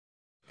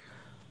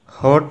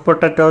Hot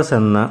potatoes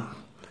എന്ന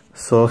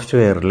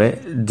സോഫ്റ്റ്വെയറിലെ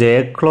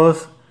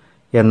JCloze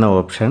എന്ന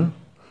option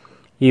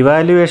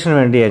evaluation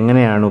വേണ്ടി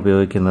എങ്ങനെയാണ്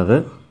ഉപയോഗിക്കുന്നത്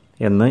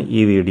എന്ന്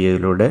ഈ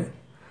വീഡിയോയിലൂടെ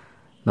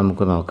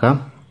നമുക്ക് നോക്കാം.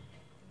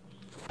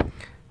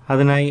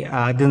 അതിനായി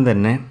ആദ്യം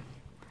തന്നെ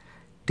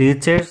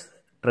ടീച്ചേഴ്സ്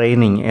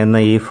ട്രെയിനിങ് എന്ന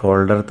ഈ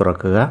ഫോൾഡർ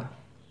തുറക്കുക.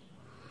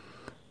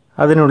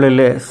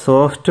 അതിനുള്ളിലെ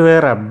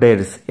സോഫ്റ്റ്വെയർ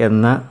അപ്ഡേറ്റ്സ്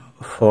എന്ന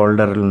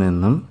ഫോൾഡറിൽ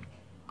നിന്നും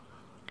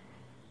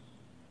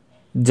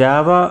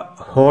ജാവ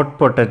ഹോട്ട്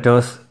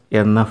പൊട്ടറ്റോസ്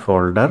എന്ന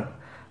ഫോൾഡർ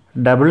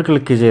ഡബിൾ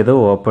ക്ലിക്ക് ചെയ്ത്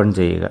ഓപ്പൺ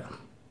ചെയ്യുക.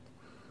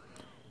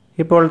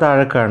 ഇപ്പോൾ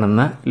താഴെ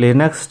കാണുന്ന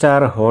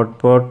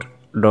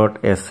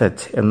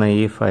linuxstar-hotpot.sh എന്ന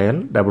ഈ ഫയൽ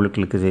ഡബിൾ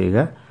ക്ലിക്ക് ചെയ്യുക.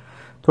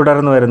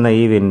 തുടർന്ന് വരുന്ന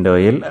ഈ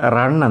വിൻഡോയിൽ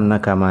റൺ എന്ന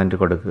കമാൻഡ്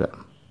കൊടുക്കുക.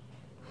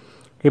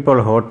 ഇപ്പോൾ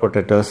ഹോട്ട്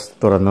പൊട്ടറ്റോസ്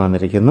തുറന്നു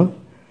വന്നിരിക്കുന്നു.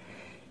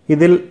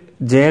 ഇതിൽ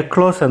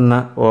JCloze എന്ന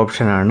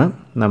ഓപ്ഷനാണ്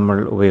നമ്മൾ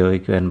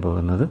ഉപയോഗിക്കുവാൻ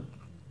പോകുന്നത്.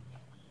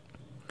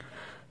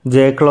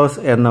 JCloze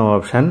എന്ന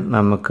ഓപ്ഷൻ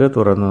നമുക്ക്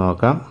തുറന്നു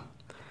നോക്കാം.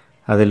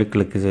 അതിൽ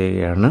ക്ലിക്ക്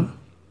ചെയ്യുകയാണ്.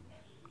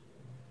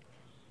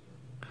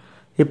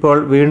 ഇപ്പോൾ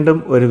വീണ്ടും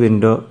ഒരു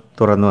വിൻഡോ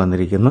തുറന്നു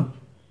വന്നിരിക്കുന്നു.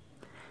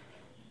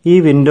 ഈ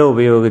വിൻഡോ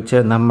ഉപയോഗിച്ച്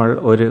നമ്മൾ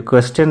ഒരു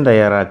ക്വസ്റ്റ്യൻ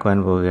തയ്യാറാക്കുവാൻ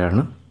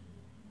പോവുകയാണ്.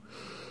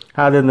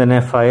 ആദ്യം തന്നെ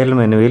ഫയൽ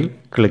മെനുവിൽ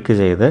ക്ലിക്ക്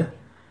ചെയ്ത്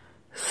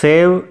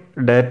സേവ്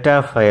ഡാറ്റ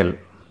ഫയൽ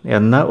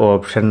എന്ന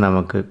ഓപ്ഷൻ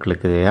നമുക്ക്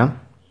ക്ലിക്ക് ചെയ്യാം.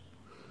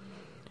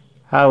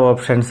 ആ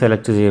ഓപ്ഷൻ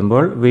സെലക്ട്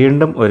ചെയ്യുമ്പോൾ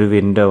വീണ്ടും ഒരു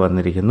വിൻഡോ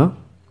വന്നിരിക്കുന്നു.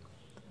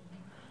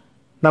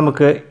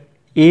 നമുക്ക്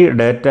ഈ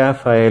ഡാറ്റ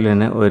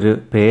ഫയലിന് ഒരു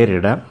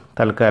പേരിടാം.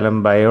 തൽക്കാലം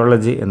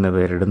ബയോളജി എന്ന്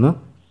പേരിടുന്നു.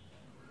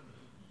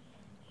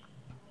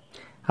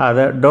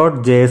 അത്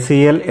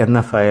 .jcl എന്ന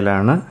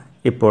ഫയലാണ്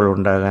ഇപ്പോൾ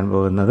ഉണ്ടാകാൻ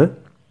പോകുന്നത്.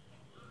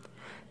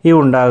 ഈ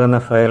ഉണ്ടാകുന്ന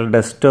ഫയൽ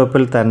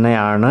ഡെസ്ക്ടോപ്പിൽ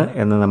തന്നെയാണ്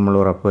എന്ന് നമ്മൾ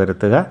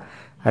ഉറപ്പുവരുത്തുക.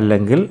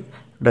 അല്ലെങ്കിൽ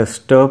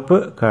ഡെസ്ക്ടോപ്പ്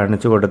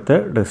കാണിച്ചു കൊടുത്ത്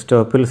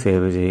ഡെസ്ക്ടോപ്പിൽ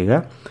സേവ് ചെയ്യുക.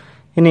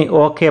 ഇനി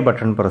OK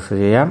ബട്ടൺ പ്രസ്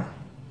ചെയ്യാം.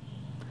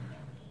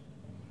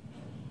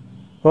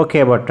 OK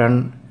ബട്ടൺ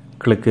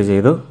ക്ലിക്ക്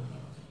ചെയ്തു.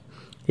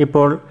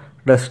 ഇപ്പോൾ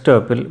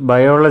ഡെസ്ക്ടോപ്പിൽ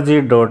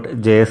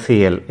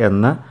biology.jcl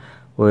എന്ന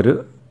ഒരു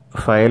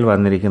ഫയൽ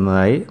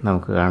വന്നിരിക്കുന്നതായി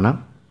നമുക്ക് കാണാം.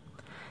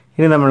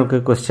 ഇനി നമ്മൾക്ക്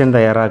ക്വസ്റ്റ്യൻ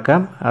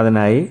തയ്യാറാക്കാം.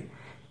 അതിനായി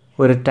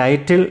ഒരു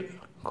ടൈറ്റിൽ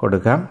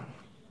കൊടുക്കാം.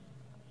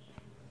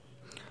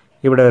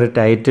 ഇവിടെ ഒരു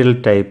ടൈറ്റിൽ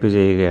ടൈപ്പ്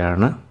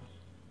ചെയ്യുകയാണ്.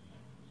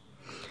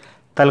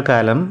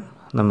 തൽക്കാലം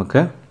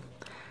നമുക്ക്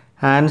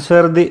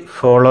ആൻസർ ദി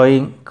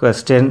ഫോളോയിങ്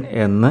ക്വസ്റ്റ്യൻ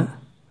എന്ന്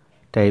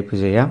ടൈപ്പ്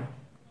ചെയ്യാം.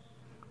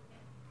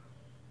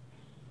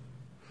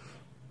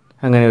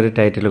 അങ്ങനെ ഒരു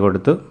ടൈറ്റിൽ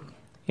കൊടുത്തു.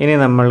 ഇനി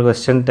നമ്മൾ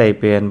ക്വസ്റ്റ്യൻ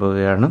ടൈപ്പ് ചെയ്യാൻ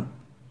പോവുകയാണ്.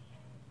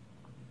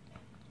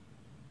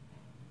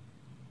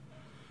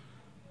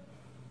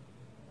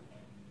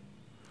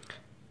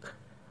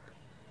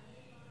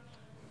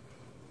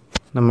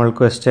 നമ്മൾ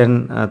ക്വസ്റ്റ്യൻ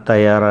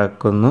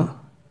തയ്യാറാക്കുന്നു.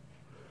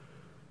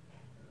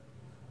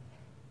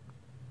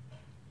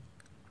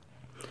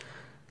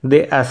 The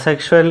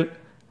asexual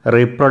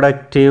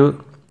reproductive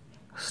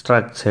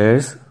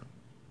structures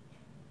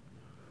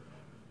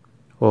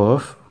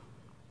of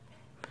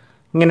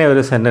ഇങ്ങനെ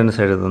ഒരു സെൻറ്റൻസ്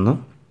എഴുതുന്നു.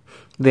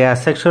 The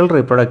asexual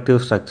reproductive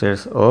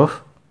structures of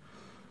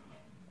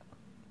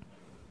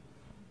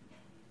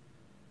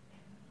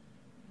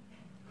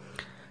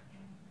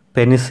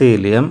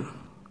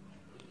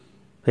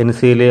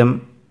Penicillium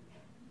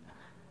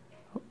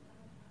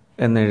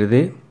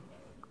എന്നെഴുതി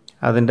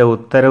അതിൻ്റെ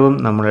ഉത്തരവും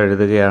നമ്മൾ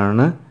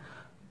എഴുതുകയാണ്.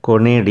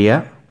 കൊണീഡിയ.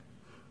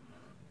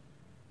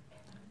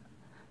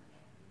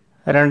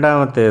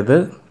 രണ്ടാമത്തേത്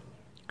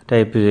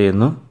ടൈപ്പ്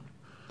ചെയ്യുന്നു.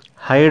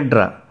 ഹൈഡ്ര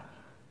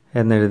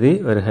എന്നെഴുതി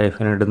ഒരു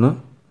ഹൈഫൻ ഇടുന്നു.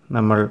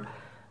 നമ്മൾ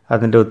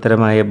അതിൻ്റെ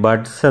ഉത്തരമായ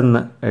ബഡ്സ്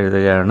എന്ന്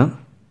എഴുതുകയാണ്.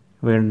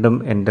 വീണ്ടും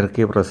എൻ്റർ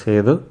കീ പ്രസ്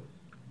ചെയ്തു.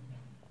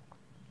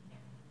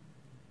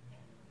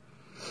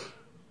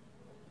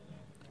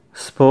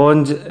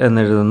 സ്പോഞ്ച്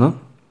എന്നെഴുതുന്നു.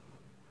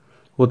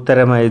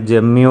 ഉത്തരമായി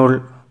ജമ്മ്യൂൾ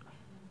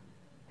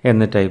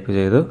എന്ന് ടൈപ്പ്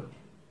ചെയ്തു.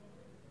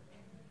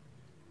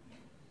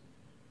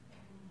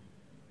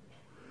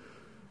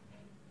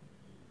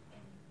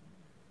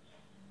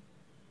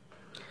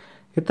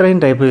 ഇത്രയും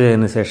ടൈപ്പ്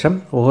ചെയ്തതിന് ശേഷം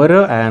ഓരോ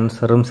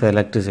ആൻസറും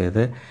സെലക്ട്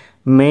ചെയ്ത്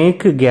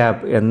മേക്ക്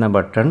ഗ്യാപ്പ് എന്ന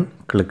ബട്ടൺ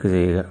ക്ലിക്ക്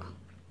ചെയ്യുക.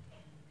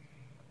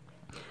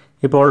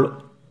 ഇപ്പോൾ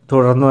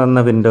തുടർന്ന് വന്ന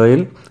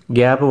വിൻഡോയിൽ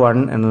ഗ്യാപ്പ്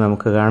 1 എന്ന്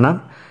നമുക്ക് കാണാം.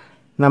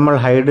 നമ്മൾ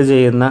ഹൈഡ്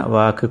ചെയ്യുന്ന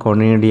വാക്ക്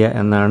കൊണീഡിയ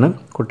എന്നാണ്.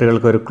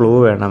 കുട്ടികൾക്കൊരു ക്ലൂ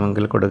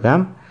വേണമെങ്കിൽ കൊടുക്കാം.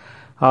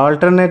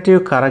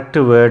 Alternative correct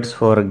words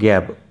four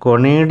gap.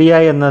 Conidia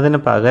എന്നതിന്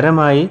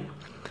പകരമായി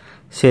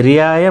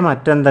ശരിയായ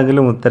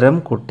മറ്റെന്തെങ്കിലും ഉത്തരം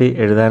കുട്ടി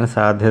എഴുതാൻ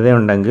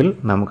സാധ്യതയുണ്ടെങ്കിൽ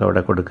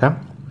നമുക്കവിടെ കൊടുക്കാം.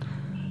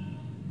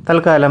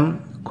 തൽക്കാലം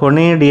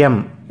കൊണീഡിയം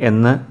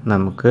എന്ന്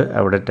നമുക്ക്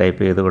അവിടെ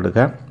ടൈപ്പ് ചെയ്ത്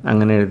കൊടുക്കാം.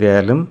 അങ്ങനെ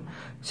എഴുതിയാലും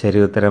ശരി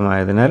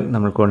ഉത്തരമായതിനാൽ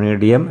നമ്മൾ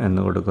കൊണീഡിയം എന്ന്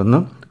കൊടുക്കുന്നു.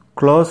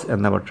 ക്ലോസ്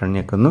എന്ന ബട്ടൺ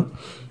ഞെക്കുന്നു.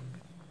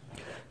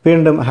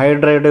 വീണ്ടും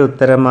ഹൈഡ്രയുടെ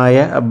ഉത്തരമായ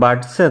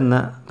ബഡ്സ് എന്ന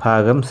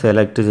ഭാഗം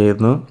സെലക്ട്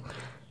ചെയ്യുന്നു.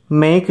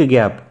 മേക്ക്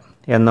ഗ്യാപ്പ്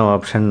എന്ന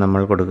ഓപ്ഷൻ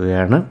നമ്മൾ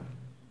കൊടുക്കുകയാണ്.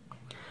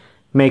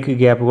 മേക്ക്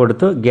ഗ്യാപ്പ്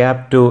കൊടുത്തു.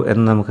 ഗ്യാപ്പ് 2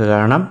 എന്ന് നമുക്ക്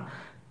കാണാം.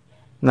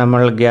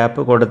 നമ്മൾ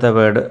ഗ്യാപ്പ് കൊടുത്ത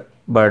വേർഡ്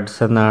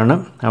ബഡ്സ് എന്നാണ്.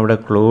 അവിടെ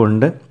ക്ലൂ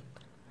ഉണ്ട്.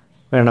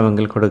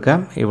 വേണമെങ്കിൽ കൊടുക്കാം.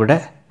 ഇവിടെ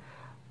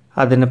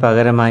അതിന്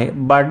പകരമായി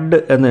ബഡ്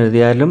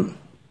എന്നെഴുതിയാലും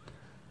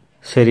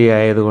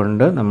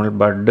ശരിയായതുകൊണ്ട് നമ്മൾ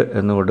ബഡ്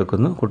എന്ന്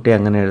കൊടുക്കുന്നു. കുട്ടി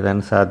അങ്ങനെ എഴുതാൻ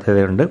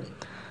സാധ്യതയുണ്ട്.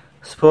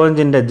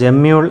 സ്പോഞ്ചിൻ്റെ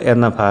ജെമ്യൂൾ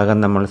എന്ന ഭാഗം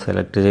നമ്മൾ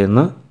സെലക്ട്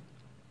ചെയ്യുന്നു.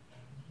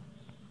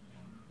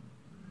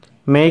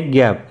 മേക്ക്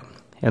ഗ്യാപ്പ്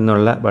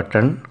എന്നുള്ള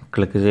ബട്ടൺ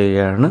ക്ലിക്ക്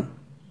ചെയ്യുകയാണ്.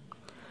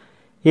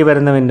 ഈ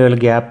വരുന്ന വിൻഡോയിൽ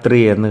ഗ്യാപ്പ്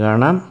 3 എന്ന്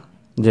കാണാം,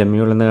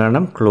 ജെമ്യൂൾ എന്ന്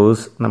കാണാം.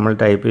 ക്ലോസ് നമ്മൾ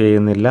ടൈപ്പ്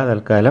ചെയ്യുന്നില്ല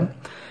തൽക്കാലം.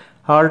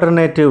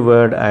 ആൾട്ടർനേറ്റീവ്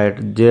വേർഡ് ആയിട്ട്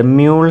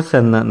ജെമ്യൂൾസ്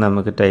എന്ന്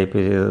നമുക്ക് ടൈപ്പ്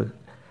ചെയ്ത്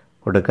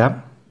കൊടുക്കാം.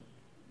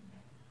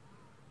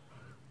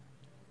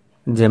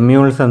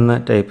 ജെമ്യൂൾസ് എന്ന്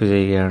ടൈപ്പ്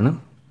ചെയ്യുകയാണ്.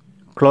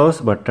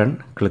 ക്ലോസ് ബട്ടൺ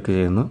ക്ലിക്ക്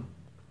ചെയ്യുന്നു.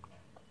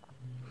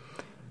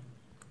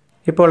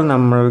 ഇപ്പോൾ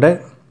നമ്മളുടെ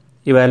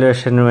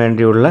ഇവാലുവേഷന്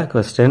വേണ്ടിയുള്ള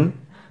ക്വസ്റ്റ്യൻ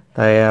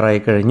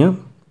തയ്യാറായി കഴിഞ്ഞു.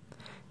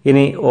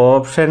 ഇനി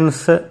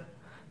ഓപ്ഷൻസ്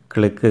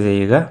ക്ലിക്ക്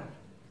ചെയ്യുക.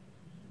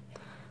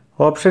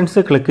 ഓപ്ഷൻസ്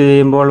ക്ലിക്ക്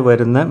ചെയ്യുമ്പോൾ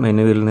വരുന്ന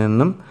മെനുവിൽ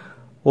നിന്നും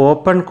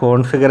ഓപ്പൺ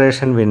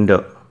കോൺഫിഗറേഷൻ വിൻഡോ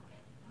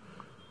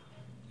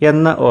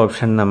എന്ന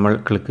ഓപ്ഷൻ നമ്മൾ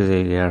ക്ലിക്ക്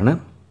ചെയ്യുകയാണ്.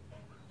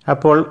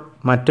 അപ്പോൾ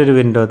മറ്റൊരു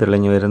വിൻഡോ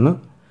തെളിഞ്ഞു വരുന്നു.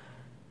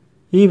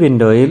 ഈ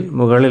വിൻഡോയിൽ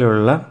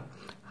മുകളിലുള്ള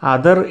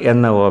അതർ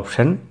എന്ന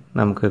ഓപ്ഷൻ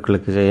നമുക്ക്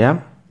ക്ലിക്ക് ചെയ്യാം.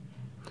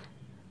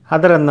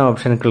 അതർ എന്ന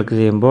ഓപ്ഷൻ ക്ലിക്ക്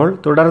ചെയ്യുമ്പോൾ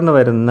തുടർന്ന്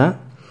വരുന്ന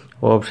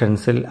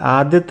ഓപ്ഷൻസിൽ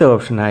ആദ്യത്തെ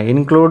ഓപ്ഷനായി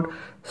ഇൻക്ലൂഡ്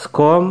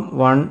സ്കോം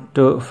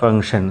 1-2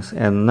 ഫങ്ഷൻസ്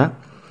എന്ന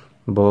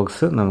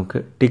ബോക്സ് നമുക്ക്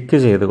ടിക്ക്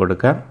ചെയ്ത്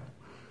കൊടുക്കാം.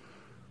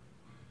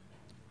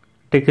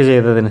 ടിക്ക്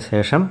ചെയ്തതിന്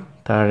ശേഷം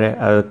താഴെ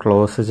അത്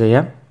ക്ലോസ്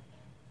ചെയ്യാം.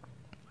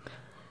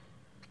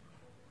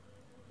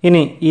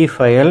 ഇനി ഈ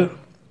ഫയൽ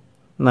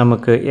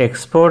നമുക്ക്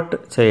എക്സ്പോർട്ട്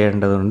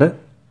ചെയ്യേണ്ടതുണ്ട്.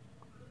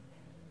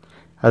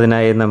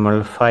 അതിനായി നമ്മൾ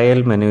ഫയൽ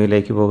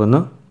മെനുവിലേക്ക്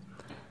പോകുന്നു.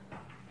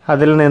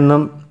 അതിൽ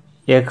നിന്നും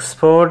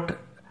എക്സ്പോർട്ട്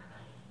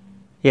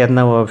എന്ന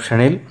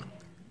ഓപ്ഷനിൽ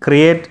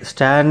ക്രിയേറ്റ്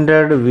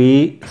സ്റ്റാൻഡേർഡ്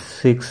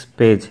V6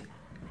 പേജ്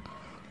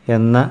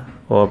എന്ന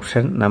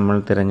ഓപ്ഷൻ നമ്മൾ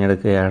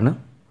തിരഞ്ഞെടുക്കുകയാണ്.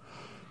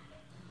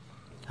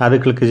 അത്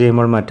ക്ലിക്ക്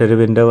ചെയ്യുമ്പോൾ മറ്റൊരു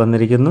വിൻഡോ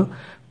വന്നിരിക്കുന്നു.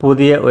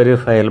 പുതിയ ഒരു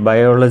ഫയൽ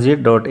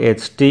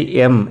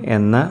biology.htm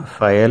എന്ന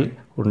ഫയൽ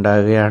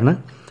ഉണ്ടാകുകയാണ്.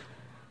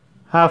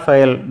 ആ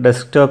ഫയൽ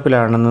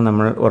ഡെസ്ക്ടോപ്പിലാണെന്ന്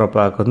നമ്മൾ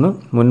ഉറപ്പാക്കുന്നു.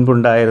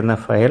 മുൻപുണ്ടായിരുന്ന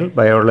ഫയൽ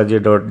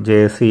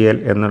biology.jcl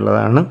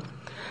എന്നുള്ളതാണ്.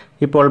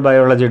 ഇപ്പോൾ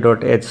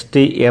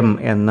biology.htm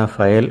എന്ന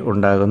ഫയൽ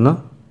ഉണ്ടാകുന്നു.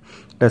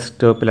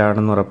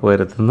 ഡെസ്ക്ടോപ്പിലാണെന്ന്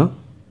ഉറപ്പുവരുത്തുന്നു.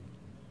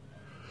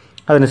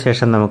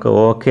 അതിനുശേഷം നമുക്ക്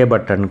OK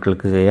ബട്ടൺ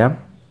ക്ലിക്ക് ചെയ്യാം.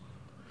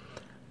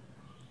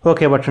 OK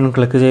ബട്ടൺ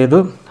ക്ലിക്ക് ചെയ്തു.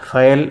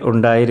 ഫയൽ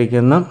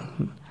ഉണ്ടായിരിക്കുന്നു.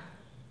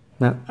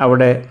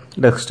 അവിടെ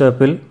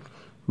ഡെസ്ക്ടോപ്പിൽ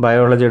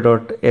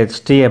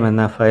biology.htm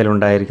എന്ന ഫയൽ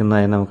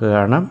ഉണ്ടായിരിക്കുന്നതായി നമുക്ക്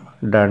കാണാം.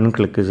 ഡൺ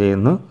ക്ലിക്ക്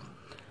ചെയ്യുന്നു.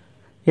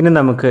 ഇനി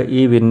നമുക്ക്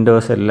ഈ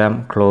വിൻഡോസ് എല്ലാം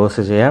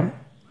ക്ലോസ് ചെയ്യാം.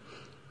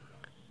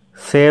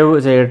 സേവ്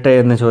ചെയ്യട്ടെ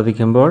എന്ന്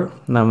ചോദിക്കുമ്പോൾ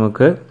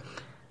നമുക്ക്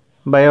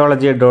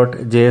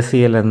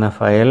biology.jcl എന്ന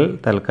ഫയൽ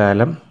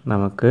തൽക്കാലം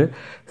നമുക്ക്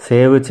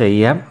സേവ്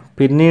ചെയ്യാം.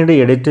 പിന്നീട്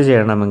എഡിറ്റ്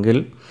ചെയ്യണമെങ്കിൽ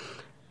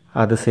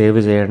അത് സേവ്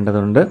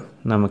ചെയ്യേണ്ടതുണ്ട്.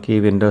 നമുക്ക് ഈ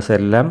വിൻഡോസ്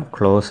എല്ലാം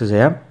ക്ലോസ്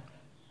ചെയ്യാം.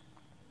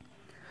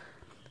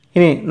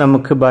 ഇനി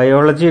നമുക്ക്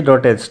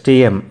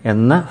biology.htm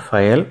എന്ന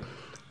ഫയൽ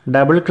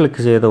ഡബിൾ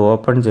ക്ലിക്ക് ചെയ്ത്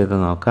ഓപ്പൺ ചെയ്ത്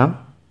നോക്കാം.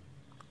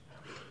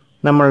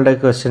 നമ്മളുടെ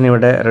ക്വസ്റ്റ്യൻ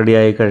ഇവിടെ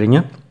റെഡിയായി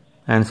കഴിഞ്ഞു.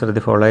 ആൻസർ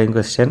ദി ഫോളോയിങ്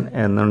ക്വസ്റ്റ്യൻ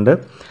എന്നുണ്ട്.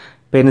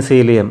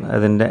 പെൻസീലിയം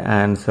അതിൻ്റെ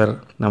ആൻസർ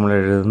നമ്മൾ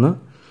എഴുതുന്നു.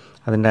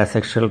 അതിൻ്റെ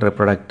അസെക്ഷൽ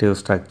റിപ്രൊഡക്റ്റീവ്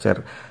സ്ട്രക്ചർ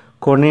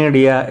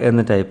കൊണീഡിയ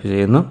എന്ന് ടൈപ്പ്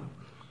ചെയ്യുന്നു.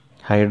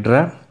 ഹൈഡ്ര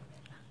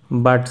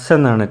ബഡ്സ്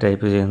എന്നാണ്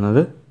ടൈപ്പ്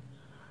ചെയ്യുന്നത്.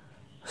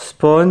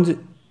 സ്പോഞ്ച്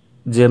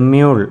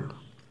ജെമ്യൂൾ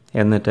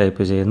എന്ന്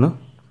ടൈപ്പ് ചെയ്യുന്നു.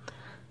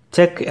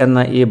 ചെക്ക് എന്ന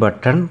ഈ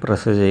ബട്ടൺ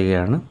പ്രസ്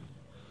ചെയ്യുകയാണ്.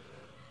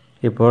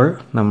 ഇപ്പോൾ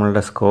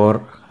നമ്മളുടെ സ്കോർ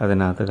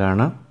അതിനകത്ത്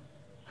കാണാം.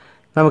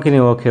 നമുക്കിനി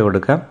OK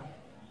കൊടുക്കാം.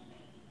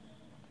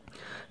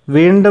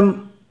 വീണ്ടും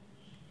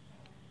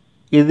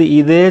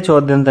ഇതേ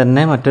ചോദ്യം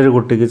തന്നെ മറ്റൊരു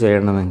കുട്ടിക്ക്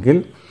ചെയ്യണമെങ്കിൽ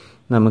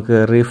നമുക്ക്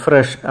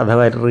റിഫ്രഷ്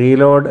അഥവാ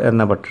റീലോഡ്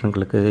എന്ന ബട്ടൺ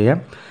ക്ലിക്ക് ചെയ്യാം.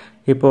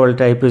 ഇപ്പോൾ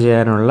ടൈപ്പ്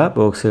ചെയ്യാനുള്ള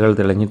ബോക്സുകൾ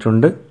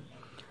തെളിഞ്ഞിട്ടുണ്ട്.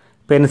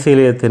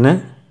 പെൻസിലിയത്തിന്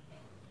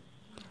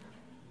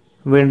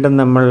വീണ്ടും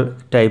നമ്മൾ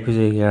ടൈപ്പ്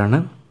ചെയ്യുകയാണ്.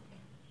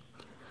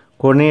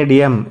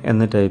 കൊണീഡിയം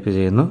എന്ന് ടൈപ്പ്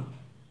ചെയ്യുന്നു.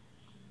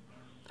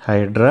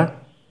 ഹൈഡ്ര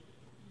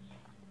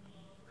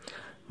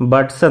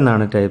ബഡ്സ്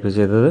എന്നാണ് ടൈപ്പ്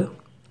ചെയ്തത്.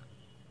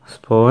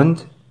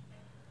 സ്പോഞ്ച്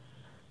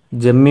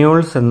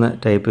ജെമ്യൂൾസ് എന്ന്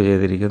ടൈപ്പ്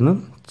ചെയ്തിരിക്കുന്നു.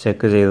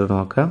 ചെക്ക് ചെയ്ത്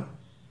നോക്കാം.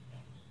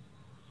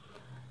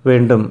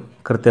 വീണ്ടും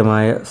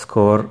കൃത്യമായ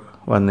സ്കോർ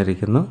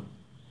വന്നിരിക്കുന്നു.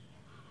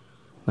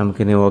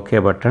 നമുക്കിനി OK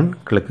ബട്ടൺ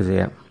ക്ലിക്ക്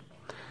ചെയ്യാം.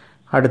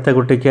 അടുത്ത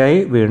കുട്ടിക്കായി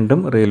വീണ്ടും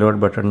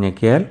റീലോഡ് ബട്ടൺ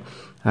ഞെക്കിയാൽ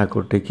ആ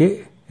കുട്ടിക്ക്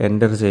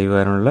എൻ്റർ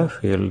ചെയ്യുവാനുള്ള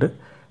ഫീൽഡ്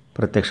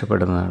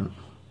പ്രത്യക്ഷപ്പെടുന്നതാണ്.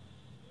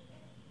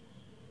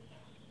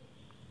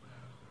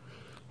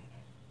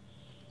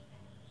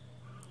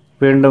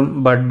 വീണ്ടും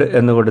ബഡ്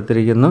എന്ന്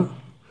കൊടുത്തിരിക്കുന്നു.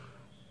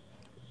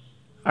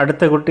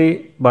 അടുത്ത കുട്ടി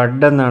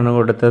ബഡ് എന്നാണ്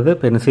കൊടുത്തത്.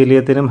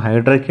 പെൻസിലിയത്തിനും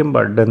ഹൈഡ്രയ്ക്കും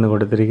ബഡ് എന്ന്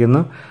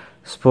കൊടുത്തിരിക്കുന്നു.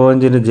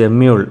 സ്പോഞ്ചിന്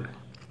ജെമ്യൂൾ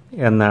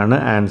എന്നാണ്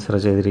ആൻസർ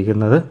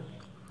ചെയ്തിരിക്കുന്നത്.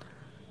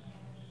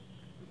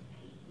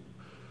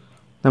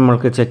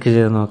 നമ്മൾക്ക് ചെക്ക്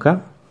ചെയ്ത് നോക്കാം.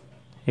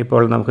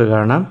 ഇപ്പോൾ നമുക്ക്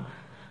കാണാം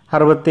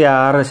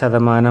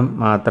 66%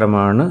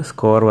 മാത്രമാണ്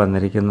സ്കോർ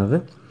വന്നിരിക്കുന്നത്.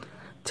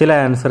 ചില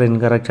ആൻസർ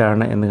ഇൻകറക്റ്റ്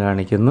ആണ് എന്ന്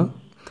കാണിക്കുന്നു.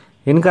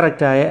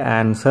 ഇൻകറക്റ്റായ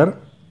ആൻസർ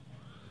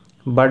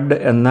ബഡ്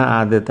എന്ന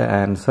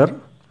ആദ്യത്തെ ആൻസർ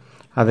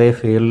അതേ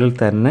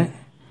ഫീൽഡിൽ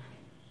തന്നെ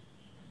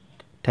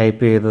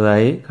ടൈപ്പ്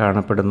ചെയ്തതായി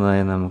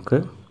കാണപ്പെടുന്നതായി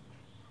നമുക്ക്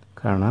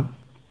കാണാം.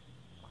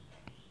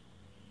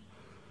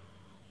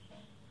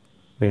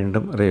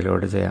 വീണ്ടും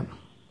റീലോഡ് ചെയ്യാം.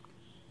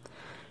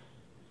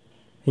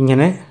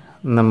 ഇങ്ങനെ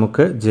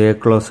നമുക്ക്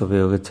JCloze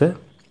ഉപയോഗിച്ച്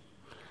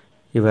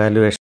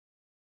ഇവാലുവേഷൻ